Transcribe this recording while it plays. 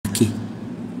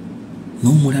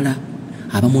n'omulala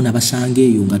abamu nabasanga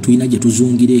eyo nga tulina gye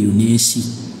tuzungira eyo n'ensi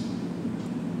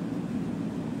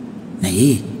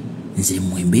naye nze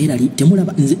mwembeera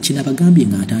temulaba nze kinabagambye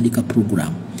nga ntandika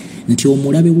program nti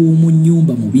omulabe w'omu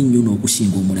nnyumba mubi nnyo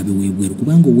n'okusinga omulabe w'ebweru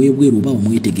kubanga ow'ebweru oba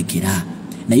omwetegekera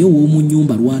naye ow'omu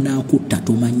nnyumba lwanaakutta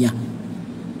tomanya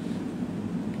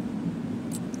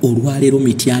olwaleero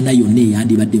mityana yonna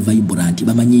eyandibadde vibrant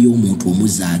bamanyiyo omuntu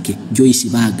omuzaake Joyce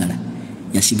Baagala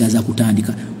yasigaza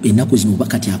kutandika ennaku zino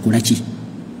bakati akola ki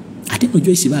ate no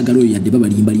Joyce Baagala oyo yadde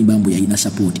babalimbalimba mbu yalina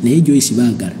support naye Joyce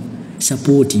Baagala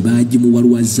support baagimuwa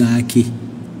lwazaake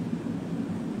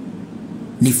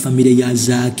ne famire ya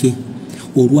zaake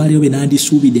olwaleero be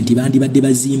nandisuubidde nti bandibadde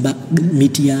bazimba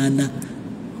mityana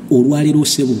olwaleero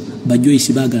sebo ba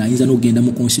Joyce Baagala ayinza n'okugenda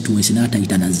mu constituency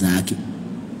n'atayita na zaake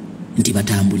nti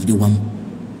batambulire wamu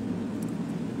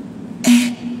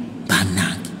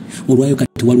bannange olwayo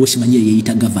kati waliwo simanyi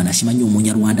yeeyita gavana simanyi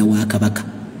omunyarwanda wa Kabaka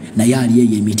naye ali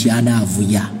eyo emityana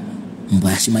avuya mbu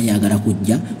asimanyi ayagala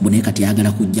kujja mbu naye kati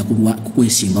ayagala kujja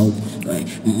kwesimbawo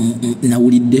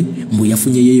nawulidde mbu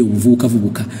yafunyeyo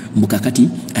obuvubuka mbu kakati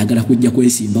ayagala kujja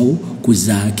kwesimbawo ku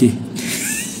zaake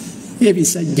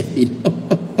ebisajja bino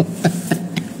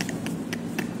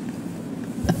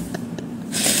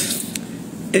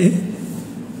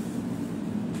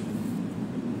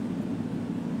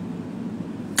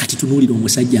kati tunuulira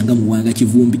omusajja nga Muwanga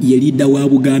Kivumbi ye lidda wa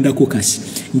Buganda Caucus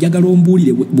njagala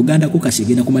ombuulire Buganda Caucus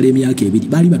egenda kumala emyaka 2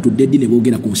 baali batudde ddi ne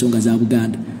boogera ku nsonga za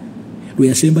Buganda lwe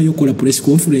yasembayo kola press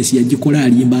conference yagikola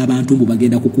alimba abantu mbu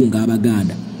bagenda kukunga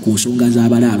Abaganda ku nsonga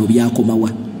z'abalaalo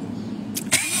byakomawa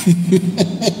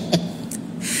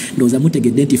ndowooza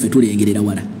mutegedde nti ffe tulengerera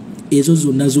wala ezo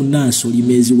zonna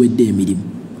nsolima eziwedde emirimu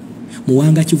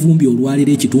Muwanga Kivumbi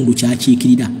olwaleero ekitundu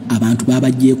kyakiikirira abantu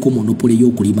babagyeeko monopole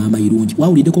y'okulima amayirungi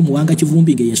wawuliddeko Muwanga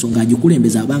Kivumbi ng'eyensonga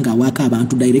agikulembeza abanga awaaka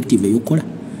abantu directive ey'okukola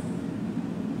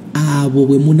abo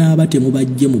bwe munaaba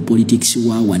temubajje mu politics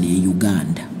wa wano e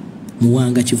Uganda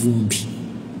Muwanga Kivumbi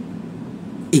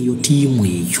eyo tiimu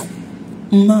eyo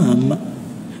maama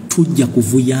tujja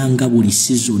kuvuyanga buli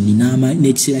sizoni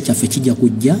n'ekiseera kyaffe kijja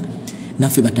kujja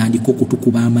naffe batandika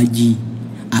okutukuba amagi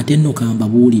ate nno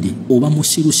kambabuulire oba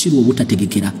musirusiru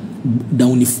obutategekera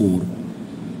downfall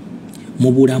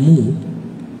mu bulamu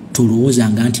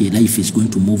tolowoozanga nti life is going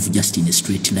to move just in a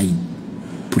straight line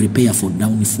prepare for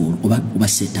downfall oba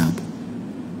set up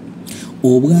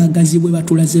obwagazi bwe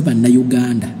batulaze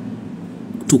bannayuganda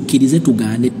tukkirize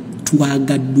tugaane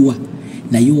twagaddwa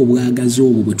naye obwagazi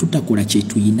obwo bwe tutakola kye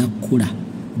tuyina kukola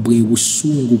bwe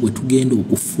busungu bwe tugenda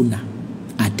okufuna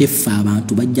ate ffe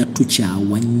abantu bajja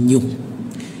tukyawa nnyo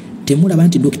temulaba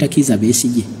nti Dr. Kiza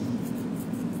Besigye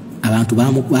abantu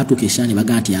batukesha ne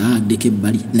baga nti addeko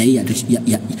ebbali naye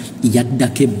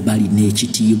yaddako ebbali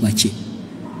n'ekitiibwa kye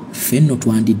ffe nno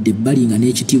twandidde ebbali nga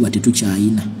n'ekitiibwa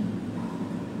tetukyayina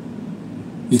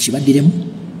nkibaddiremu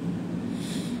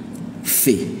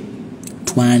ffe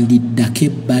twandiddako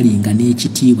ebbali nga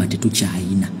n'ekitiibwa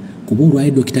tetukyayina kuba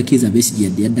olwayo Dr. Kiza Besigye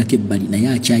yadde yaddako ebbali naye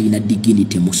akyayina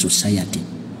dignity mu society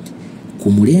ku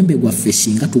mulembe gwaffe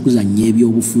singa tukuzannya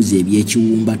ebyobufuzi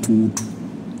ebyekiwumba tuutu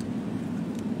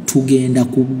tugenda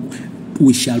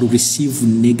we shall receive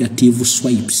negative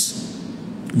swipes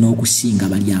n'okusinga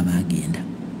bali abagenda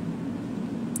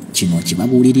kino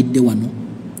kibabuuliridde wano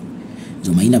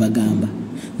zomayina bagamba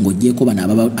ng'oggyeko bano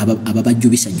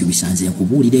ababajjubisa nze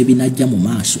nkubuulira ebinajja mu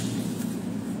maaso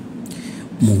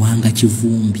Muwanga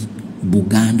Kivumbi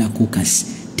Buganda Caucus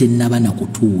tennaba na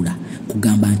kutuula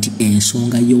kugamba nti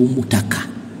ensonga y'omutaka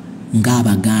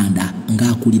ng'Abaganda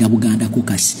ng'akulira Buganda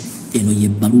Caucus eno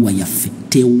y'ebbaluwa yaffe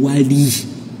tewali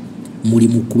muli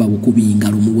mu kuba bukubi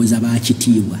ngalo muwoza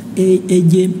bakitiibwa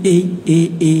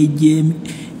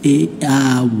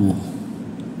abo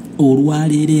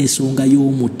olwaleero ensonga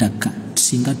y'omutaka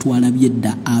singa twalabye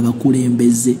dda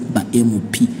abakulembeze ba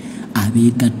MP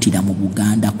abeegattira mu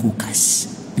Buganda Caucus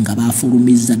nga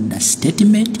bafulumiza dda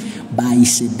statement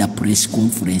bayise dda press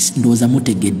conference ndowooza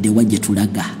mutegedde wa gye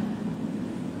tulaga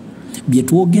bye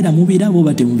twogera mubiraba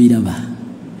oba temubiraba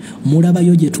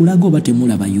mulabayo gye tulaga oba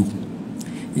temulabayo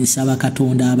nsaba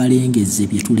Katonda abalengeze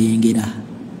bye tulengera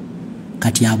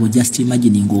kati abo just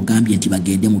imagine ng'ogambye nti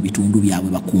bagende mu bitundu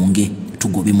byabwe bakunge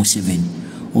tugobe Museveni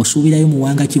osuubirayo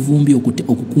Muwanga Kivumbi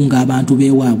okukunga abantu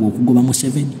beewaabwe okugoba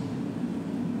Museveni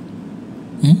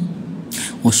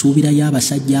osuubirayo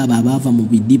abasajja abo abaava mu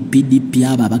PDP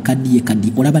abo abakaddiye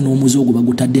olaba n'omuze ogwo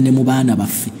bagutadde ne mu baana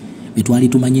baffe be twali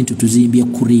tumanyi nti tuzimbye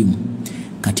kurimu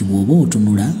kati bw'oba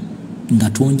otunula nga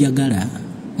tonjagala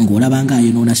ng'olaba nga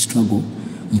ayonoona struggle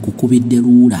nkukubidde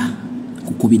luula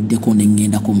kukubiddeko ne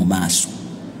ŋŋendako mu maaso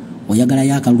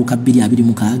oyagalayo akalulu ka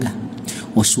 226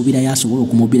 osuubira yasobola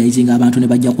okumobilizinga abantu ne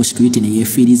bajja ku security ne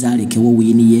yeefiiriza alekewo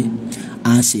wiini ye?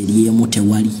 Ansa eriemu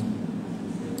tewali.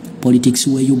 Politics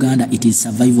we Uganda, it is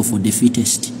survival for the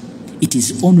fittest. It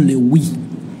is only we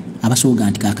abasoboga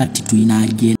nti kaakati tulina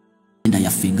agenda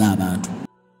yaffe ng'abantu.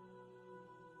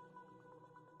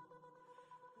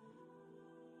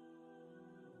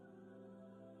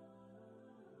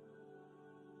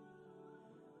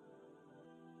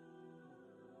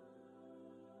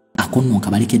 Akonno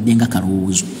kabalekedde nga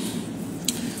kalowoozo.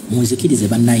 Munzikirize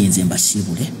bannaye nze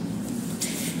mbasiibule.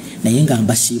 Naye nga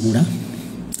mbasiibula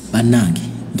bannange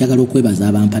njagala okwebaza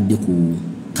abampadde ku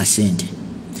kasente.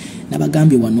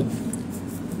 Nabagambye wano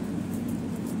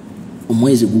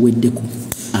omwezi guweddeko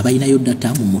abalinayo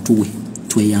data mu mutuwe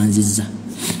tweyanzizza.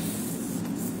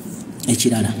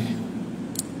 Ekirala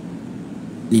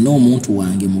nina omuntu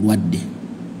wange mulwadde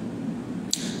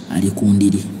ali ku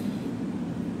ndiri.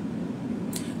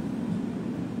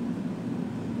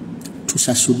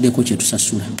 Tusasuddeko kye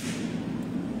tusasula.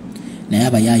 Naye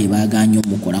abayaayi baaganye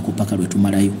omukolako paka lwe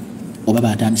tumalayo. Oba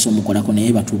batandise omukolako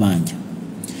naye batubanja.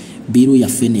 Biru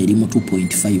yaffe eri mu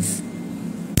 2.5.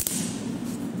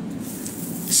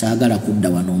 Saagala kudda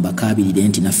wano mbakaabirire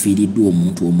nti nafiiriddwa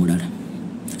omuntu omulala.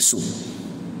 So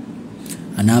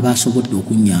anaaba asobodde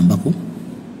okunnyambako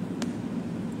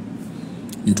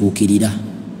ntuukirira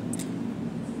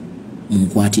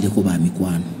munkwatireko ba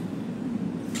mikwano.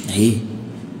 Naye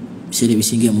biseera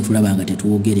ebisinga mutulaba nga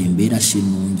tetuwogera embeera si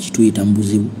nnungi tuyita mu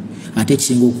buzibu. Ate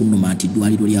ekisinga okunnuma nti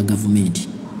ddwaliro lya gavumenti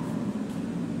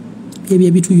ebyo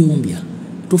ebituyombya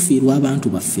tufiirwa abantu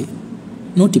baffe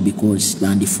not because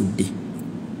bandifudde.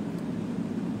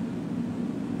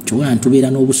 Kyobula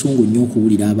ntubeera n'obusungu nnyo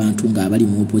okuwulira abantu ng'abali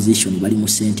mu opposition bali mu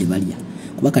ssente balya.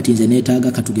 Kuba kati nze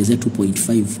neetaaga katugeze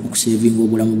 2.5 okusevinga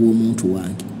obulamu bw'omuntu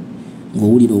wange.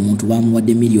 Ng'owulira omuntu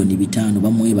bamuwadde miliyoni 5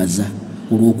 bamwebaza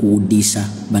olw'okuwuddiisa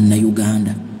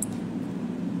bannayuganda.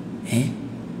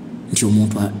 Nti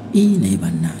omuntu naye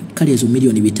bannange kale ezo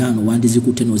miliyoni 5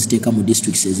 wandizikutte n'oziteeka mu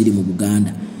districts eziri mu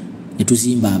Buganda ne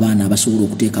tuzimba abaana abasobola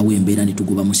okuteekawo embeera ne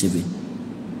tugoba Museveni.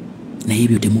 Naye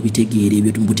ebyo temubitegeera,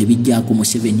 ebyo tebijjaako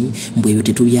Museveni, mbu ebyo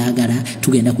tetubyagala,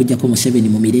 tugenda kujjako Museveni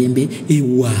mu mirembe.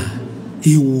 Ewa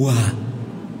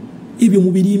ebyo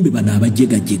mu birimbe bano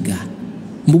abajegajega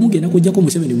mbu mugenda kujjako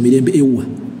Museveni mu mirembe. Ewa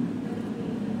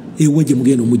gye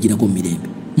mugenda omugirako mu mirembe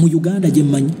mu Uganda gye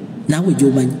mmanyi naawe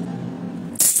gy'omanyi.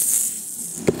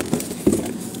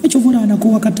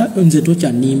 Ekyovunaanako wakata nze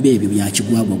tokyanimba ebyo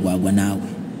byakigwagwagwagwa naawe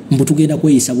mbu tugenda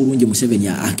kweyisa bulungi Museveni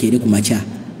akeere ku makya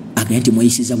agenda nti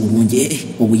mweyisiza bulungi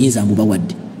obuyinza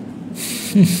mbubawadde.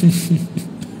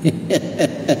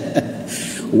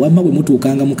 Wamma bwe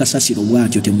mutuukanga mu kasasiro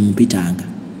bwatyo temumpitanga.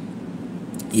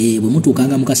 Bwe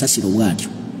mutuukanga mu kasasiro bwatyo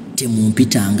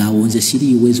temumpitanga. Awo nze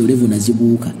siriiwo ezo levu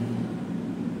nazibuuka.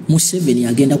 Museveni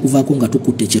agenda kuvaako nga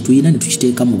tukutte kye tulina ne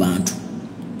tukiteeka mu bantu.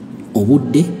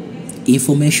 Obudde,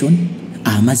 information,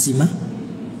 amazima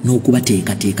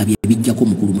n'okubateekateeka bye bijjako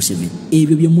mukulu Museveni.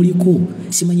 Ebyo bye muliko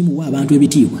simanyi muwa abantu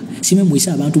ebitiibwa, simanyi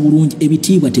muyisa abantu bulungi.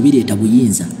 Ebitiibwa tebireeta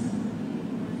buyinza.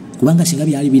 Kubanga singa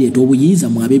byali bireeta obuyinza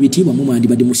mu ab'ebitiibwa mu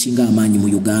mwandibadde musinga amaanyi mu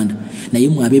Uganda. Naye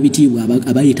mu ab'ebitiibwa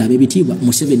abayita ab'ebitiibwa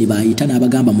Museveni baayita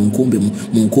n'abagamba mu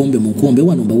nkombe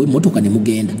wano mbawe emmotoka ne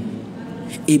mugenda.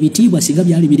 Ebitiibwa singa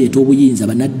byali bireeta obuyinza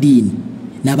bannaddiini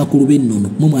n'abakulu b'ennono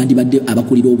mu mwandibadde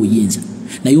abakulira obuyinza.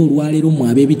 Naye olwaleero mu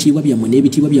ab'ebitiibwa byammwe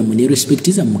n'ebitiibwa byammwe ne respect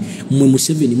zammwe mmwe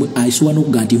Museveni ayisuwa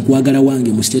n'okuga nti nkwagala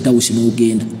wange mu State House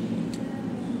n'ogenda.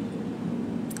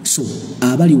 So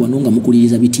abali wano nga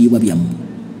mukuliriza bitiibwa byammwe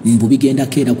mbu bigenda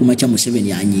keera ku makya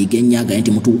Museveni anyiiga ennyaga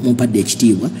nti mumpadde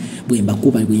ekitiibwa bwe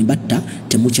mbakuba bwe mbatta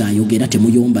temukyayogera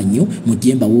temuyomba nnyo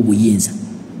mujje mbawe obuyinza.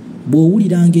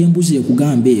 Bw'owuliranga embuzi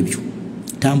ekugamba ebyo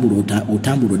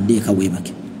otambula oddeeka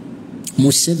weebake.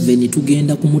 Museveni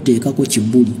tugenda kumuteekako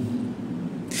kibbuli.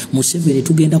 Museveni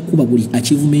tugenda kukuba buli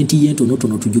achievement ye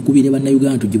ntonotono tugikubire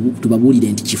bannayuganda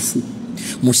tubabuulire nti kifu.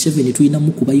 Museveni tulina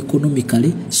mukuba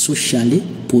economically, socially,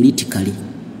 politically.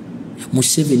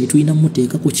 Museveni tulina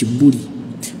muteekako kibbuli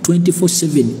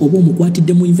 24/7. Oba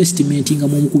omukwatidde mu investment nga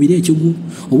mumukubire ekigwo,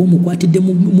 oba omukwatidde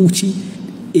mu ki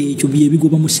ekyo bye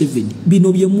bigoba Museveni.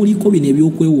 Bino bye muliko bino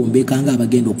ebyokwewombeka nga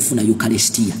abagenda okufuna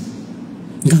Eucharistia,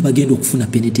 nga abagenda okufuna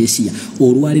penitencia.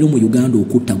 Olwaliro mu Uganda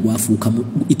okutta gwafuuka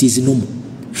it is normal.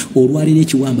 Olwaliro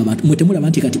ekiwamba abantu mutemulaba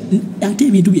nti kati ate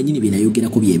ebintu byennyini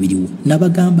binayogerako byebiriwo.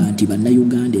 Nabagamba nti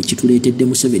bannayuganda ekituleetedde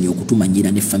Museveni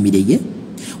okutumanyira ne famire ye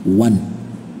 1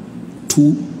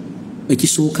 2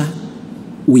 ekisooka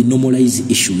we normalize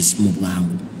issues mu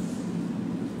bwangu.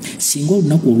 Singa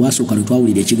olunaku olwasooka lwe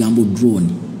twawulira ekigambo drone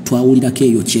twawulirako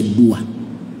eyo kyeddwa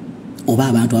oba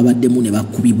abantu abaddemu ne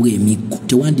bakubibwa emikko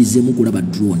tewandizeemu kulaba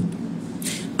drone.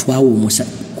 twawomosa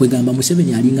kwegamba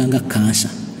Museveni alinganga kansa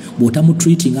bw'otamu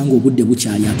treating nga obudde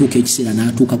bukyali atuuka ekiseera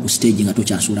n'atuuka ku stage nga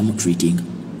tokyasuula mu treating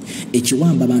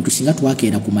ekiwamba abantu singa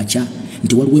twakeera ku makya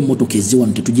nti waliwo emmotoka ezze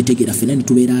wano tetugitegeera ffenna ne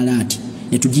tubeera alaati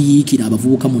ne tugiyiikira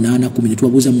abavubuka 8-10 ne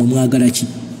tubabuuza mmwe mwagala ki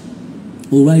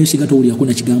olwayo singa towulirako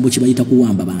na kigambo kye bayita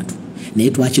kuwamba bantu naye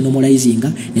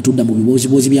twakinomorayizinga ne tudda mu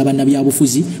biboozibozi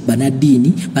by'abannabyabufuzi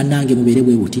bannaddiini bannange mubeere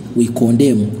bwe buti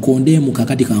kondeemu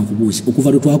kakati kankubuuze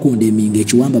okuva lwe twakondeeminga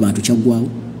ekiwamba bantu kyaggwawo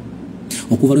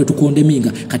okuva lwe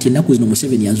tukondeminga kati ennaku zino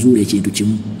Museveni yazuula ekintu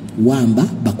kimu wamba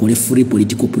bakole free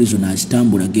political prisoners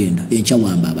tambula genda enkya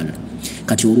wamba abalala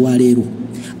kati olwaleero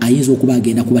ayinza okuba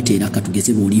agenda kubateera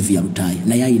akatugeze Olivia Lutaaya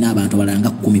naye ayina abantu abalala nga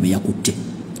 10 be yakutte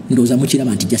ndowooza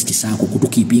mukiraba nti justice ako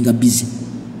kutukiipinga busy.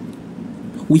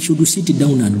 We should sit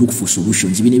down and look for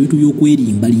solutions. Bino ebintu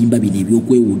by'okwerimba bino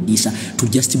ebyokwewuddisa to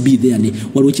just be there ne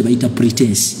waliwo kye bayita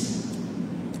pretense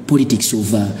politics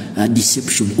of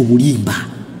deception obulimba.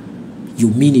 You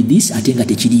mean this ate nga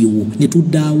tekiriwo ne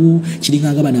tuddaawo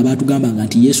kiringanga bano abaatugambanga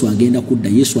nti Yesu agenda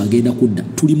kudda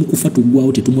tuli mu kufa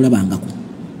tuggwawo tetumulabangako.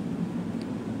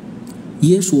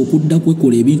 Yesu okudda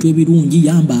kwekola ebintu ebirungi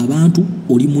yamba abantu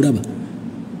oli mulaba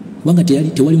kubanga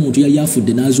tewali muntu yali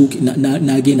afudde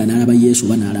n'agenda n'alaba Yesu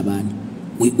oba n'alabaani.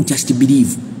 We just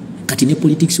believe kati ne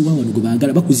politics wawano gwe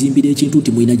baagala bakuzimbira ekintu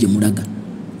nti mulina gye mulaga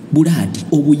buladi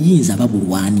obuyinza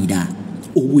babulwanira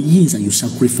obuyinza you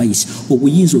sacrifice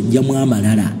obuyinza ojjamu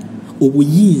amalala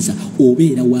obuyinza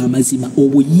obeera w'amazima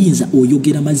obuyinza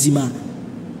oyogera mazima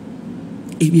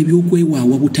ebyo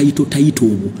ebyokwewaawa butayito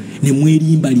obwo ne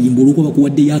mwerimbalimba olwokuba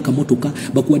bakuwaddeyo akamotoka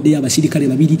bakuwaddeyo abasirikale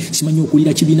babiri simanyi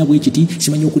okulira kibiina bwe kiti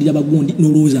simanyi okulira bagundi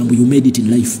n'olowooza mbu you made it in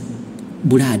life.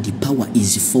 Blood power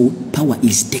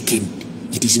is taken,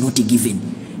 it is not given.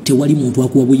 Tewali muntu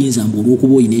akuwa buyinza mbu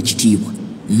olwokuba oyina ekitiibwa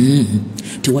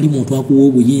tewali muntu akuwa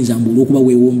obuyinza mbu olwokuba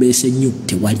weewombeese nnyo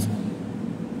tewali.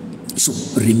 So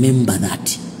remember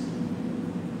that.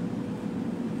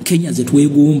 Kenya ze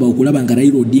twegomba okulaba nga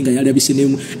Raila Odinga yalabise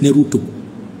ne Ruto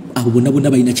abo bonna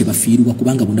balina kye bafiirwa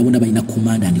kubanga bonna balina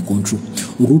command and control.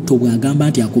 Ruto bw'agamba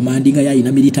nti akomandinga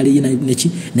yalina military ye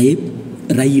naye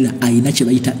Raila ayina kye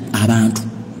bayita abantu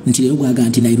nti leero bw'agamba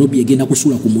nti Nairobi egenda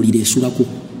kusuula ku muliro esulako.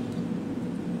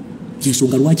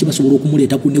 Yensonga lwaki basobola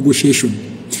okumuleeta ku negotiation.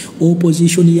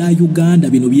 Opposition ya Uganda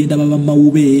bino byenda baba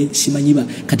mawube simanyiba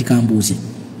kati kambuuze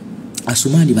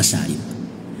Asumani Basali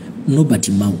Nobert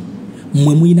Mao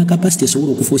mwe mulina capacity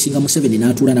esobola okuforcinga Museveni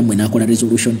n'atuula nammwe n'akola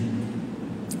resolution.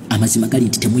 Amazima gali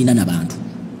nti temulina n'abantu.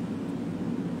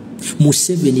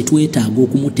 Museveni twetaaga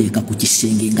okumuteeka ku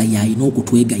kisenge nga yalina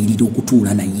okutwegayirira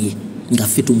okutuula naye nga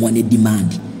ffe tumuwa ne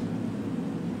demand.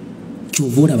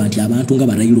 Kyova olaba nti abantu nga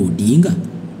Raila Odinga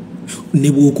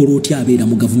ne bw'okola otya abeera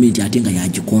mu gavumenti ate nga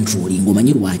yagikontrolinga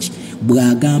omanyi lwaki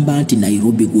bw'agamba nti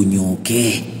Nairobi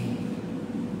gunyooke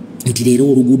nti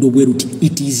leero oluguudo bwe ruti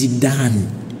it is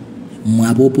done. Mu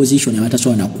aba opposition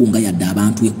abatasobola nakunga yadde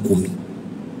abantu 10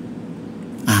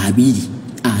 2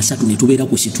 3 ne tubeera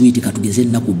ku street katugeze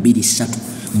ennaku 2-3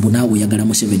 mbu naawe oyagala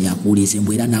Museveni akuulize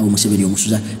mbu era naawe Museveni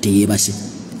omusuza teyeebase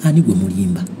ani gwe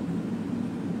mulimba.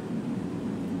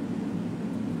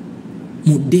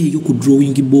 Muddeeyo ku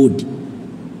drawing board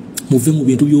muve mu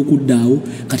bintu by'okuddaawo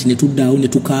kati ne tuddaawo ne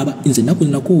tukaaba nze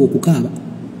nakoowa okukaaba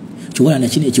kyowala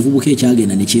nakino ekivubuka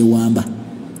ekyagenda ne kyewamba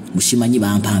musimanyi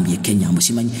bampambye Kenya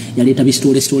musimanyi yaleeta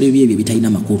bisitole byebyo bitalina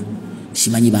makulu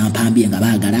simanyi bampambye nga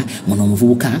baagala muno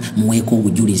omuvubuka muweeko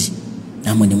obujulizi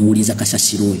namwe ne muwuliza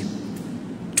kasasiro oyo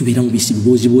tubeera mu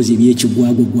bisibubozibozi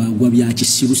ebyekigwagwagwagwa bya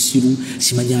kisirusiru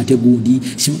simanyi ate gundi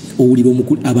owulira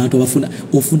omukulu abantu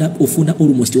ofuna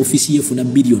almost office yefuna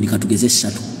billion katugeze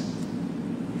 3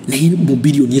 naye mu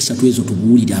billion 3 ezo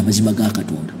tubuulire amazima ga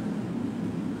Katonda.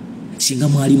 Singa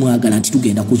mwali mwagala nti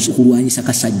tugenda kulwanyisa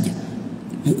kasajja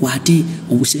mukwate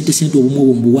obusente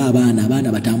obumu mbuwa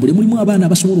abaana batambule mulimu abaana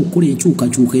abasobola okukola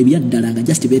enkyukakyuka ebyaddala nga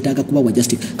just beetaaga kubawa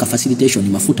just ka facilitation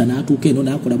mafuta n'atuuka eno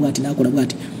n'akola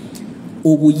bwati.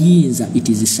 Obuyinza it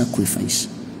is a sacrifice,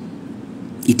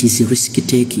 it is a risk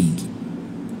taking.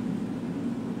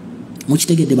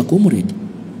 Mukitegedde bakomrade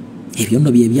ebyo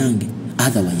nno bye byange.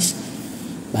 Otherwise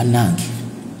bannange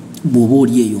bw'oba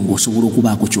oli eyo ng'osobola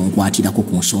okubaako kyonkwatirako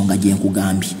ku nsonga gye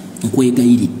nkugambye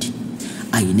nkwegayiridde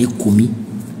ayina 10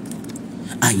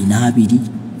 ayina 2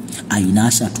 ayina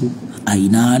 3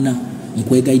 ayina 4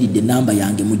 nkwegayiridde enamba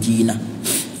yange mugiina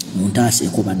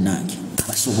muntaaseeko bannange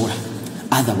basobola.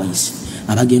 Otherwise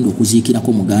abagenda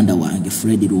okuziikirako muganda wange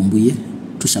Fred Lumbuye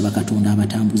tusaba Katonda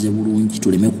abatambuze bulungi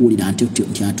tuleme kuwulira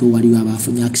nti ate waliwo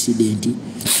abaafunye accident.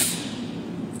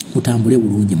 Mutambule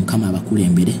bulungi, Mukama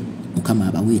abakulembere, Mukama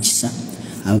abawe ekisa,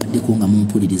 abaddeko nga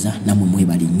mumpuliriza namwe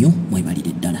mwebali nnyo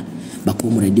mwebalire ddala.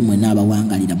 comrade mwena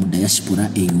abawangalira mu diaspora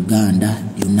e Uganda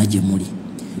yonna gye muli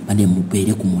bane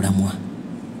mubeere ku mulamwa.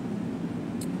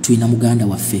 Tulina muganda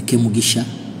waffe Kemugisha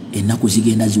ennaku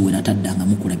zigenda ziwera taddanga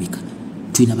mukulabika.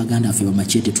 Tulina baganda waffe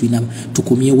bamachete, tulina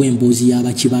tukomyewo emboozi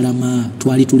y'abakibalama,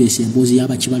 twali tuleese emboozi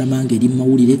y'abakibalama ng'eri mu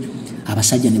mawulire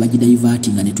abasajja ne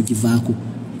bagidaivatinga ne tugivaako.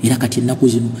 Era kati ennaku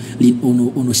zino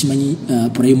ono simanyi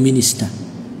prime minister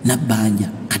Nabbanja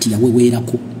kati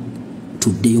yaweweerako.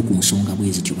 Tuddeyo ku nsonga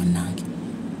bwezityo bannange.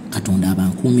 Katonda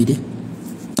abankuumire,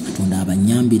 Katonda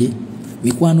abanyambire.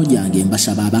 Mikwano gyange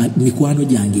mbasaba, mikwano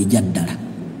gyange egya ddala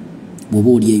bw'oba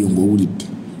oli eyo ng'owulidde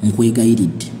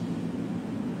nkwegayiridde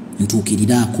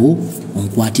ntuukiriraako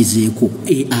onkwatizeeko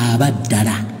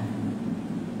abaddala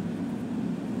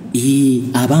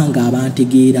abanga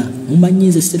abantegeera mumanyi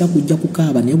nze sitera kujja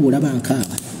kukaaba naye bw'olaba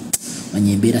nkaaba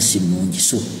manya embeera si nnungi.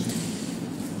 So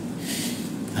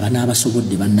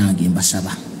abanaabasobodde bannange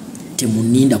mbasaba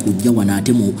temunninda kujja wano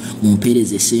ate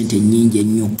mumpeereze sente nnyingi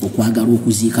ennyo okwagala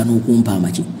okuziika n'okumpa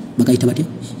amaki bagayita batya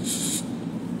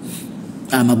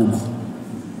amabugo.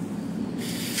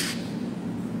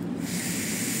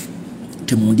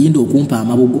 Temundinda okumpa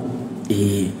amabugo.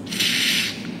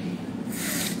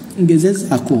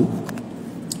 Ngezezaako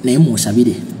naye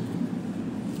munsabire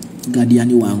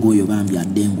gadiani wange oyo bambi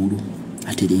adde engulu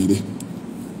atereere,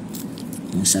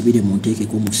 munsabire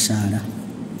munteekeko mu ssaala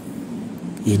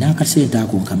n'akasente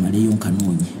ako nkamaleyo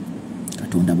nkanoonye.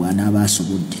 Katonda bw'anaaba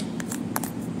asobodde.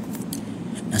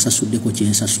 Nasasuddeko kye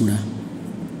nsasula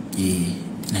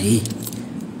naye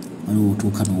waliwo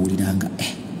otuuka n'owulira nga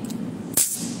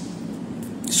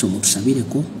so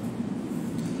mutusabireko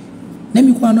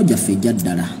n'emikwano gyaffe ejja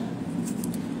ddala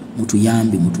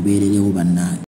mutuyambe mutubeererewo bannange.